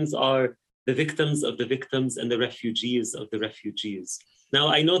Palestinians are the victims of the victims and the refugees of the refugees. Now,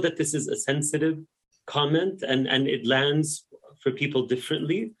 I know that this is a sensitive comment, and it lands for people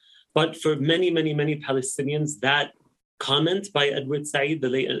differently. But for many, many, many Palestinians, that comment by Edward Said,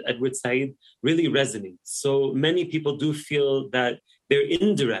 the late Edward Said, really resonates. So many people do feel that they're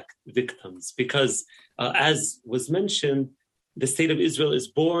indirect victims because, as was mentioned, the State of Israel is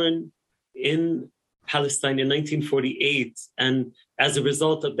born in Palestine in 1948, and as a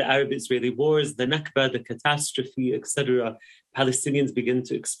result of the Arab-Israeli wars, the Nakba, the catastrophe, etc., Palestinians begin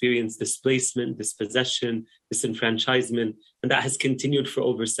to experience displacement, dispossession, disenfranchisement, and that has continued for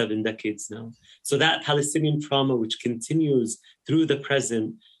over 7 decades now. So that Palestinian trauma, which continues through the present,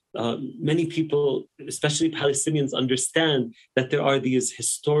 many people, especially Palestinians, understand that there are these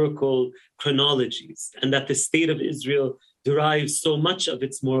historical chronologies and that the State of Israel derives so much of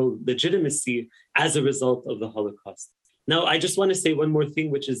its moral legitimacy as a result of the Holocaust. Now, I just want to say one more thing,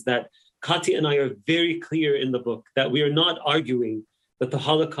 which is that Kati and I are very clear in the book that we are not arguing that the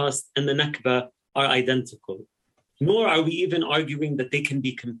Holocaust and the Nakba are identical, nor are we even arguing that they can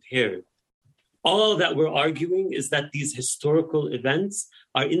be compared. All that we're arguing is that these historical events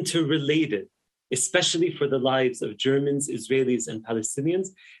are interrelated, especially for the lives of Germans, Israelis, and Palestinians,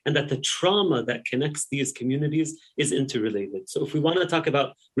 and that the trauma that connects these communities is interrelated. So if we want to talk about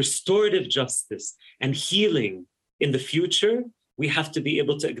restorative justice and healing in the future, we have to be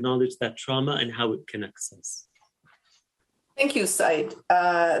able to acknowledge that trauma and how it connects us. Thank you, Said.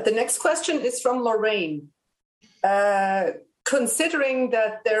 The next question is from Lorraine. Considering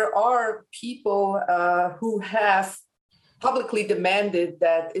that there are people who have publicly demanded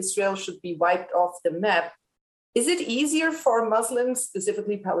that Israel should be wiped off the map, is it easier for Muslims,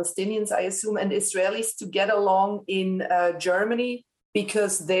 specifically Palestinians, I assume, and Israelis to get along in Germany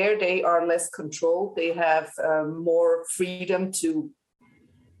because there they are less controlled? They have more freedom to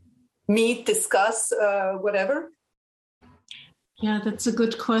meet, discuss, whatever? Yeah, that's a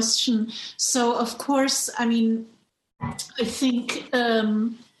good question. So, of course, I mean, I think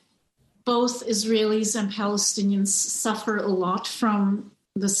both Israelis and Palestinians suffer a lot from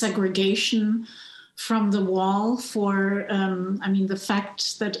the segregation from the wall for, the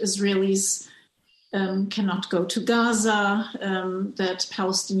fact that Israelis cannot go to Gaza, that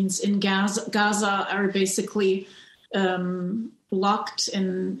Palestinians in Gaza are basically locked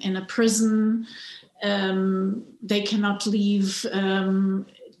in a prison. They cannot leave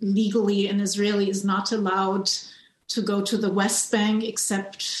legally. An Israeli is not allowed to go to the West Bank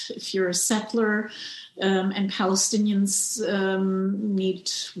except if you're a settler, and Palestinians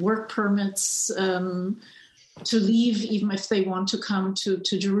need work permits to leave, even if they want to come to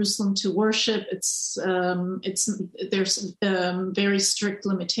Jerusalem to worship. There's very strict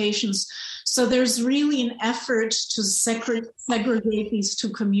limitations. So there's really an effort to segregate these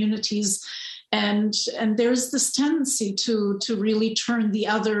two communities, and there's this tendency to really turn the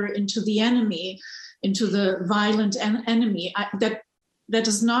other into the enemy, into the violent enemy. That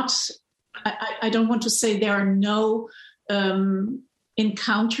is not. I don't want to say there are no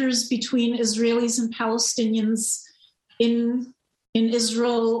encounters between Israelis and Palestinians in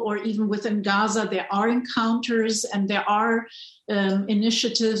Israel or even within Gaza. There are encounters and there are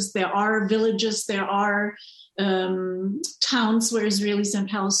initiatives, there are villages, there are towns where Israelis and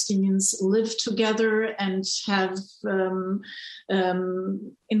Palestinians live together and have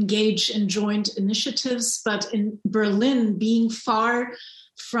engaged in joint initiatives. But in Berlin, being far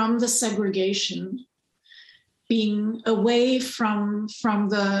from the segregation, being away from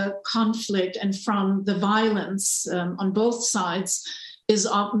the conflict and from the violence on both sides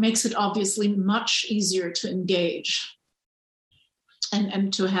makes it obviously much easier to engage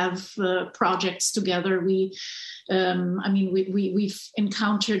and to have projects together. We've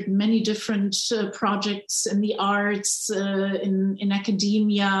encountered many different projects in the arts, in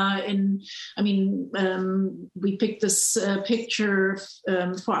academia. We picked this picture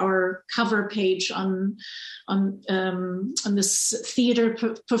for our cover page on this theater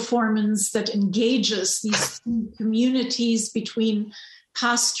performance that engages these communities between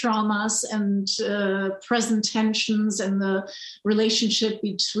past traumas and present tensions and the relationship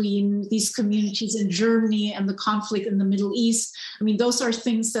between these communities in Germany and the conflict in the Middle East. Those are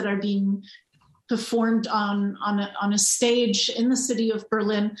things that are being performed on a stage in the city of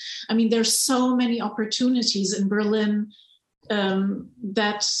Berlin. There's so many opportunities in Berlin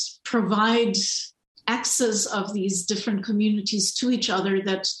that provide access of these different communities to each other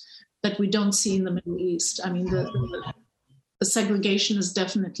that we don't see in the Middle East. The segregation is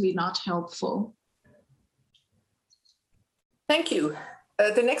definitely not helpful. Thank you.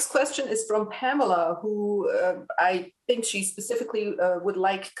 The next question is from Pamela, who I think she specifically would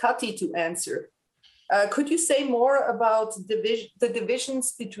like Kati to answer. Could you say more about the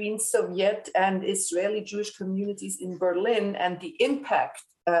divisions between Soviet and Israeli Jewish communities in Berlin and the impact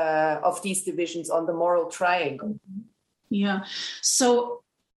of these divisions on the moral triangle? Yeah, so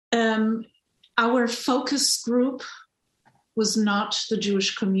our focus group was not the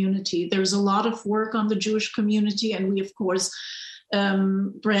Jewish community. There's a lot of work on the Jewish community, and we, of course,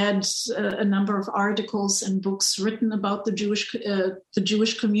 read a number of articles and books written about the Jewish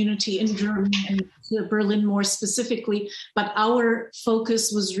community in Germany and Berlin more specifically. But our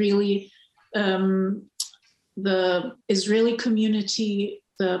focus was really the Israeli community,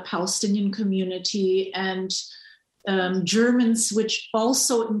 the Palestinian community, and Germans, which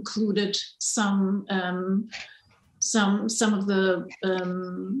also included some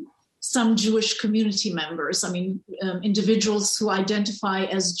Jewish community members. I mean, individuals who identify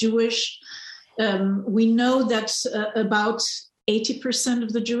as Jewish. We know that about 80%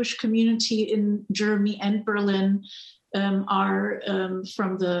 of the Jewish community in Germany and Berlin are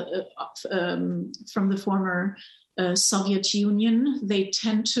from the former Soviet Union. They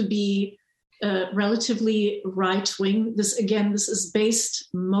tend to be relatively right-wing. This is based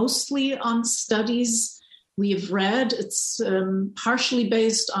mostly on studies we have read. It's partially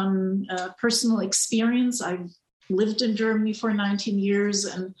based on personal experience. I've lived in Germany for 19 years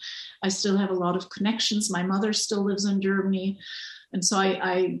and I still have a lot of connections. My mother still lives in Germany. And so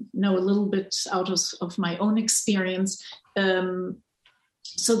I know a little bit out of my own experience.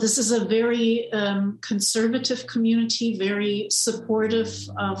 So this is a very conservative community, very supportive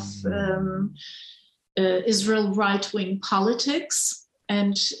of Israel right-wing politics.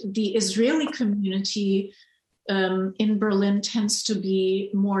 And the Israeli community in Berlin tends to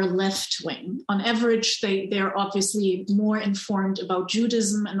be more left-wing. On average, they're obviously more informed about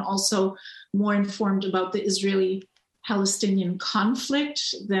Judaism and also more informed about the Israeli-Palestinian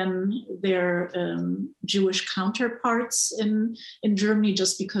conflict than their Jewish counterparts in Germany,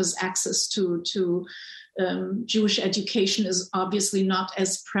 just because access to Jewish education is obviously not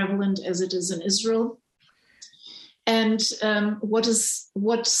as prevalent as it is in Israel. And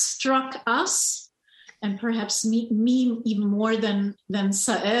what struck us, and perhaps me even more than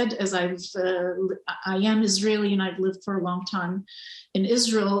Saed, as I am Israeli and I've lived for a long time in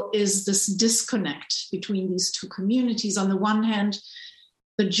Israel, is this disconnect between these two communities. On the one hand,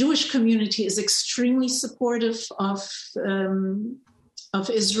 the Jewish community is extremely supportive of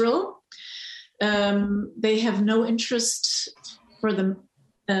Israel. They have no interest, for the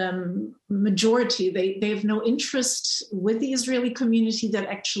majority, they have no interest with the Israeli community that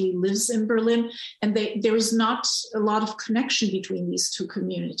actually lives in Berlin. And there is not a lot of connection between these two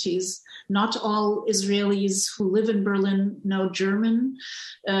communities. Not all Israelis who live in Berlin know German.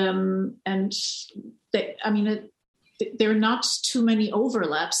 And there are not too many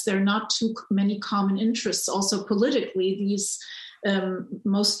overlaps. There are not too many common interests. Also politically, these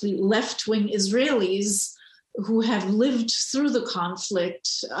mostly left-wing Israelis who have lived through the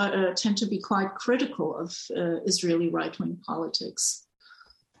conflict tend to be quite critical of Israeli right-wing politics.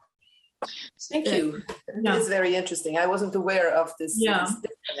 Thank you. That is very interesting. I wasn't aware of this. Yeah.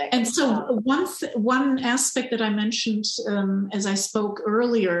 And so one aspect that I mentioned as I spoke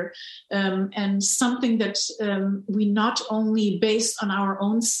earlier, and something that we not only based on our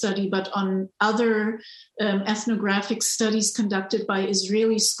own study, but on other ethnographic studies conducted by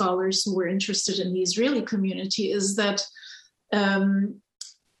Israeli scholars who were interested in the Israeli community, is that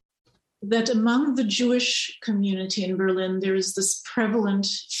that among the Jewish community in Berlin, there is this prevalent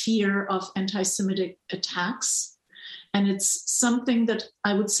fear of anti-Semitic attacks. And it's something that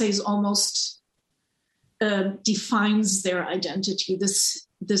I would say is almost defines their identity, this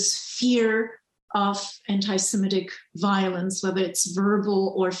fear of anti-Semitic violence, whether it's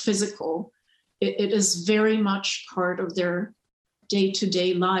verbal or physical. It is very much part of their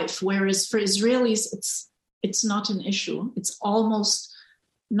day-to-day life. Whereas for Israelis, it's not an issue. It's almost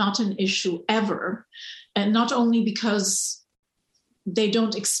not an issue ever. And not only because they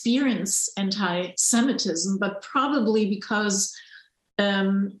don't experience anti-Semitism, but probably because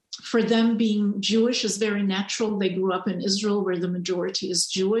for them being Jewish is very natural. They grew up in Israel where the majority is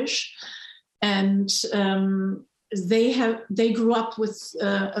Jewish. And they grew up with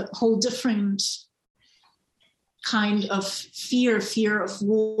a whole different kind of fear of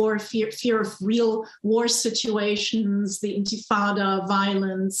war, fear of real war situations, the Intifada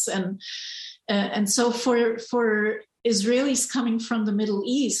violence, and so for Israelis coming from the Middle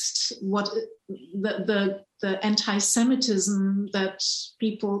East, what the anti-Semitism that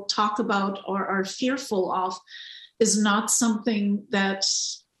people talk about or are fearful of is not something that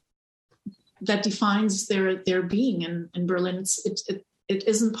defines their being in Berlin. It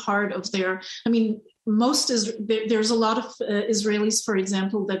isn't part of their. I mean, there's a lot of Israelis, for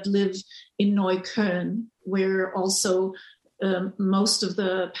example, that live in Neukölln, where also most of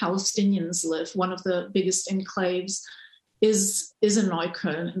the Palestinians live. One of the biggest enclaves is in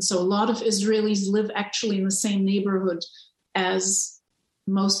Neukölln. And so a lot of Israelis live actually in the same neighborhood as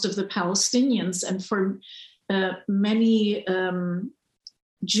most of the Palestinians. And for many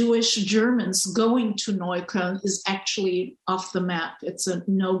Jewish Germans, going to Neukölln is actually off the map. It's a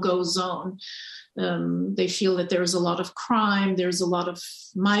no-go zone. They feel that there's a lot of crime, there's a lot of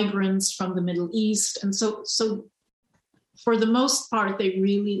migrants from the Middle East. And so for the most part, they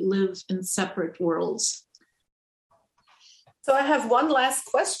really live in separate worlds. So I have one last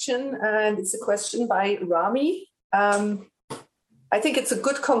question, and it's a question by Rami. I think it's a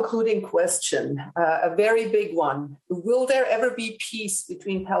good concluding question, a very big one. Will there ever be peace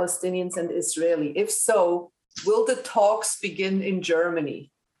between Palestinians and Israeli? If so, will the talks begin in Germany?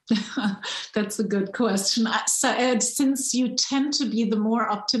 That's a good question. Saed, since you tend to be the more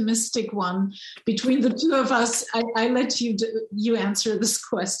optimistic one between the two of us, I let you answer this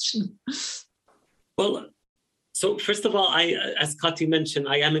question. Well, so first of all, as Kati mentioned,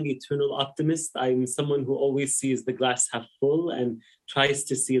 I am an eternal optimist. I'm someone who always sees the glass half full and tries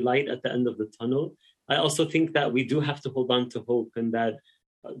to see light at the end of the tunnel. I also think that we do have to hold on to hope, and that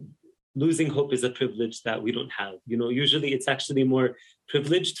losing hope is a privilege that we don't have. Usually it's actually more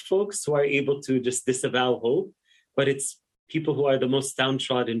privileged folks who are able to just disavow hope, but it's people who are the most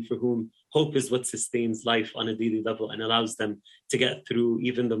downtrodden for whom hope is what sustains life on a daily level and allows them to get through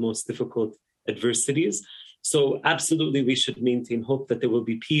even the most difficult adversities. So absolutely, we should maintain hope that there will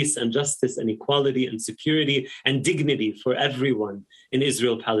be peace and justice and equality and security and dignity for everyone in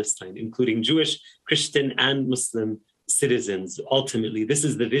Israel-Palestine, including Jewish, Christian, and Muslim citizens. Ultimately, this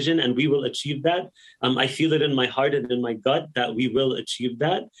is the vision, and we will achieve that. I feel it in my heart and in my gut that we will achieve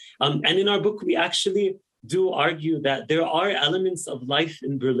that. And in our book, we actually do argue that there are elements of life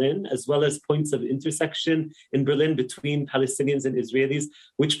in Berlin, as well as points of intersection in Berlin between Palestinians and Israelis,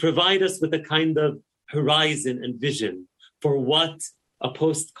 which provide us with a kind of horizon and vision for what a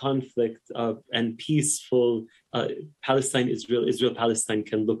post-conflict and peaceful Israel-Palestine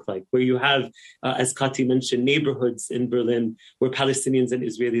can look like, where you have, as Kati mentioned, neighborhoods in Berlin where Palestinians and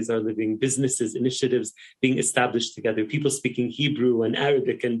Israelis are living, businesses, initiatives being established together, people speaking Hebrew and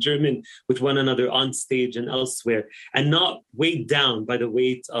Arabic and German with one another on stage and elsewhere, and not weighed down by the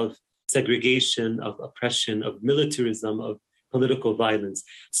weight of segregation, of oppression, of militarism, of political violence.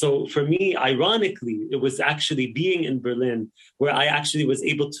 So for me, ironically, it was actually being in Berlin where I actually was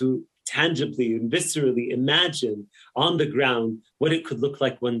able to tangibly and viscerally imagine on the ground what it could look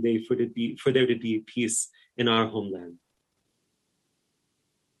like one day for there to be peace in our homeland.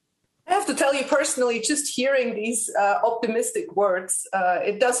 I have to tell you personally, just hearing these optimistic words,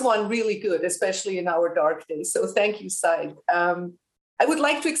 it does one really good, especially in our dark days. So thank you, Said. I would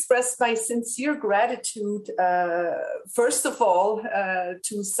like to express my sincere gratitude, first of all,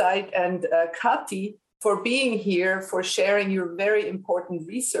 to Said and Kati for being here, for sharing your very important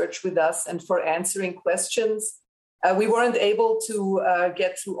research with us, and for answering questions. We weren't able to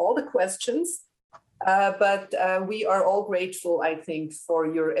get through all the questions, but we are all grateful, I think, for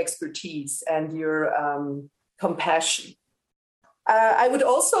your expertise and your compassion. I would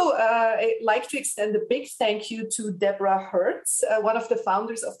also like to extend a big thank you to Deborah Hertz, one of the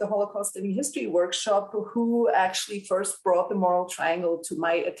founders of the Holocaust Living History Workshop, who actually first brought the Moral Triangle to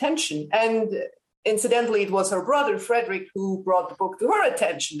my attention. And incidentally, it was her brother, Frederick, who brought the book to her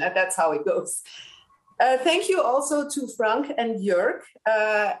attention, and that's how it goes. Thank you also to Frank and Jörg,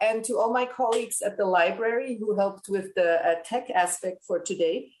 and to all my colleagues at the library who helped with the tech aspect for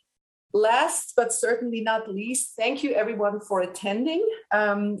today. Last, but certainly not least, thank you everyone for attending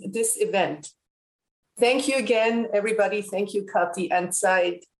this event. Thank you again, everybody. Thank you, Kati and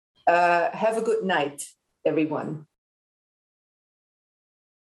Said. Have a good night, everyone.